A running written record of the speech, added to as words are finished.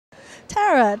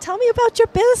Laura, tell me about your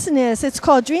business. It's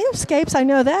called DreamScapes, I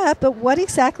know that, but what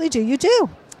exactly do you do?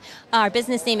 Our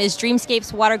business name is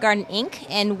DreamScapes Water Garden Inc.,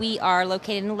 and we are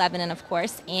located in Lebanon, of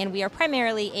course, and we are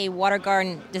primarily a water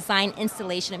garden design,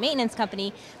 installation, and maintenance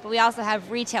company, but we also have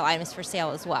retail items for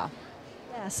sale as well.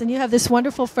 Yes, and you have this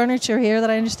wonderful furniture here that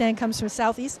I understand comes from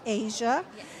Southeast Asia.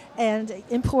 Yes. And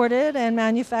imported and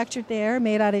manufactured there,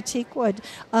 made out of teak wood.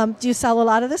 Do you sell a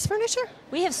lot of this furniture?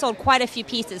 We have sold quite a few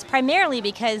pieces, primarily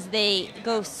because they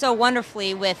go so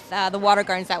wonderfully with the water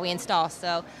gardens that we install.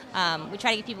 So we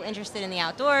try to get people interested in the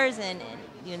outdoors, and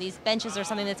you know, these benches are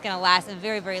something that's going to last a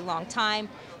very, very long time.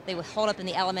 They will hold up in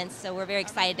the elements, so we're very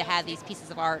excited to have these pieces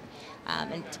of art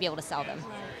and to be able to sell them.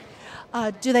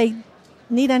 Do they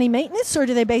need any maintenance, or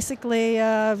do they basically,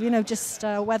 just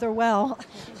weather well?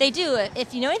 They do.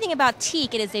 If you know anything about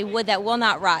teak, it is a wood that will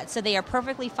not rot, so they are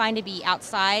perfectly fine to be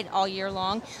outside all year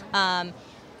long.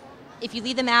 If you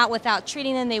leave them out without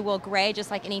treating them, they will gray,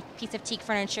 just like any piece of teak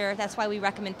furniture. That's why we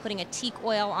recommend putting a teak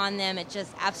oil on them. It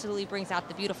just absolutely brings out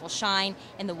the beautiful shine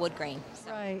in the wood grain.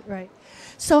 So. Right.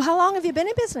 So how long have you been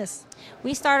in business?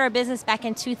 We started our business back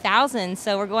in 2000,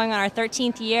 so we're going on our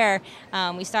 13th year.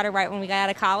 We started right when we got out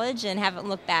of college and haven't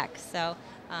looked back. So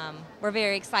we're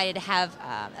very excited to have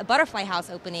a butterfly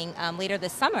house opening later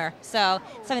this summer. So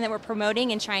something that we're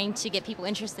promoting and trying to get people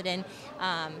interested in.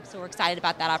 So we're excited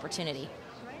about that opportunity.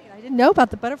 I didn't know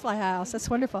about the butterfly house. That's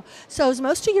wonderful. So is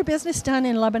most of your business done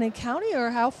in Lebanon County, or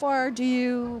how far do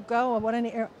you go?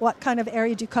 What kind of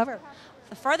area do you cover?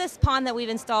 The furthest pond that we've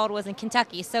installed was in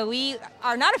Kentucky, so we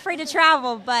are not afraid to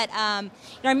travel, but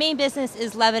our main business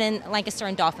is Lebanon, Lancaster,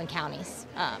 and Dauphin counties.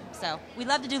 So we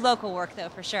love to do local work, though,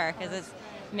 for sure, because it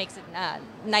makes it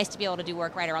nice to be able to do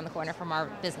work right around the corner from our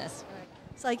business.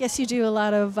 So I guess you do a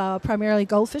lot of primarily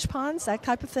goldfish ponds, that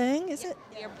type of thing, is it?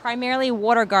 We are primarily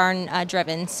water garden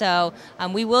driven, so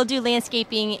we will do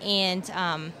landscaping and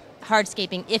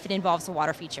hardscaping if it involves a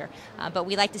water feature. But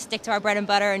we like to stick to our bread and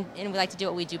butter, and we like to do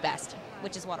what we do best,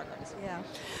 which is water gardens. Yeah.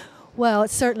 Well,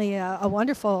 it's certainly a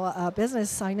wonderful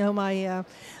business. I know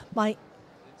my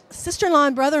sister-in-law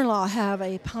and brother-in-law have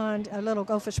a pond, a little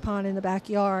goldfish pond in the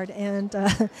backyard, and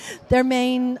their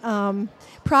main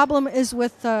problem is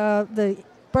with the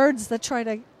birds that try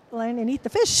to land and eat the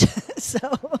fish.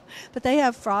 But they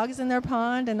have frogs in their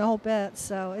pond and the whole bit,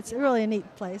 so it's really a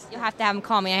neat place. You'll have to have them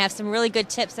call me. I have some really good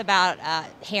tips about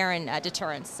heron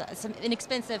deterrence, some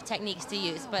inexpensive techniques to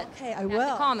use. But okay, I will.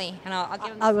 will. Call me, and I'll give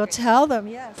them. I will tell them.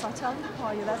 Yes, I'll tell them to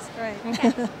call you. That's great. Okay.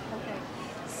 Okay.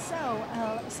 So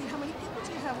let me see. How many people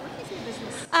do you have working for your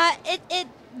business? It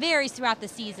varies throughout the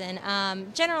season.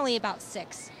 Generally about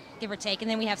 6. Give or take, and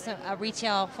then we have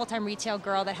a full-time retail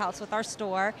girl that helps with our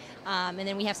store, and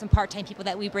then we have some part-time people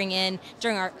that we bring in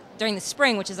during the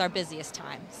spring, which is our busiest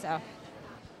time. So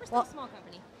we're still a small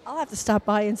company. I'll have to stop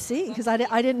by and see, because I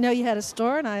didn't know you had a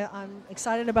store, and I'm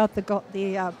excited about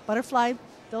the butterfly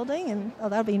building, and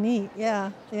that'll be neat. Yeah,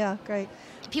 great.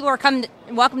 People are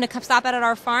welcome to come stop out at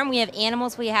our farm. We have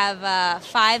animals. We have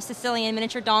 5 Sicilian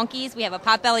miniature donkeys. We have a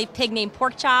potbelly pig named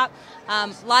Pork Chop.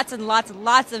 Lots and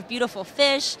lots of beautiful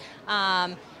fish.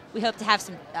 We hope to have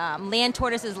some land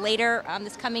tortoises later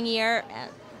this coming year.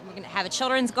 We're going to have a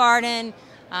children's garden.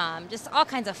 Just all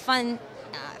kinds of fun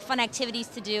activities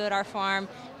to do at our farm.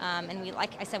 And we,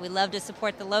 like I said, we love to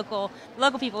support the local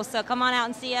people. So come on out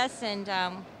and see us and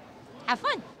have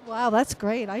fun. Wow, that's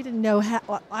great. I didn't know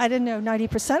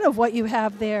 90% of what you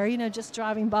have there, just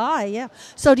driving by. Yeah.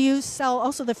 So do you sell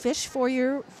also the fish for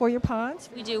your ponds?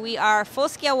 We do. We are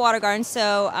full-scale water gardens,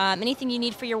 so anything you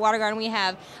need for your water garden. We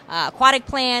have aquatic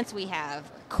plants, we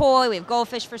have koi, we have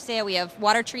goldfish for sale, we have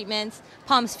water treatments,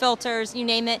 pumps, filters, you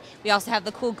name it. We also have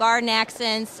the cool garden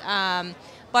accents,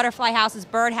 butterfly houses,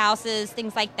 bird houses,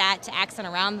 things like that to accent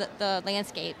around the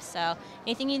landscape. So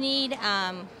anything you need,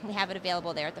 we have it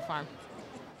available there at the farm.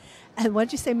 And what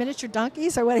did you say, miniature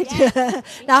donkeys, or what did you?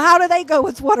 Now, how do they go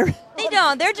with water? They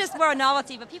don't. They're just more a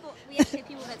novelty. But we actually have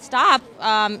people that stop,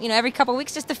 every couple of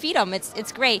weeks just to feed them.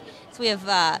 It's great. So we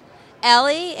have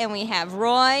Ellie, and we have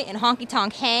Roy, and Honky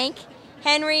Tonk Hank,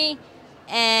 Henry,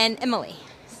 and Emily.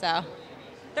 So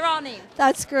they're all named.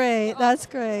 That's great. That's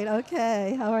great.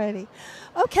 Okay. Alrighty.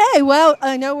 Okay. Well,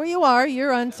 I know where you are.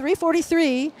 You're on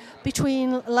 343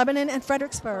 between Lebanon and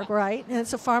Fredericksburg, right? And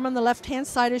it's a farm on the left-hand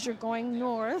side as you're going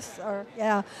north.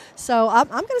 So I'm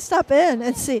going to stop in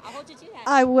and see. I'll hold you to that.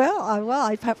 I will.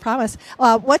 I promise.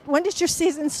 When does your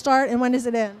season start and when does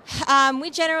it end? We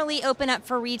generally open up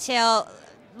for retail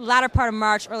latter part of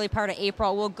March, early part of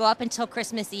April. We'll go up until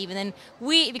Christmas Eve, and then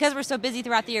because we're so busy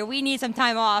throughout the year, we need some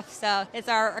time off. So it's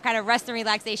our kind of rest and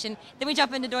relaxation. Then we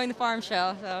jump into doing the farm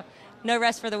show. So no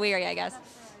rest for the weary, I guess.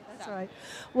 That's right.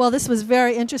 Well, this was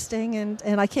very interesting,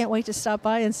 and I can't wait to stop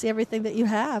by and see everything that you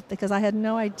have, because I had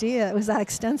no idea it was that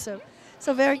extensive.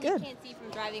 So very good. You can't see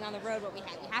from driving on the road what we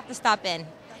have. You have to stop in.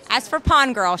 As for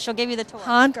Pond Girl, she'll give you the tour.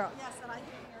 Pond Girl. Yes, and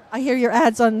I hear your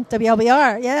ads on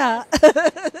WLBR. Yeah.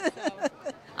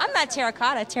 I'm not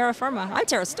terracotta, terra firma. I'm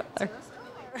Terra Stohler.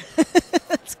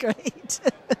 That's great.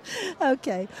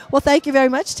 Okay. Well, thank you very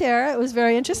much, Tara. It was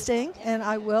very interesting, and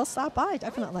I will stop by,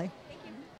 definitely.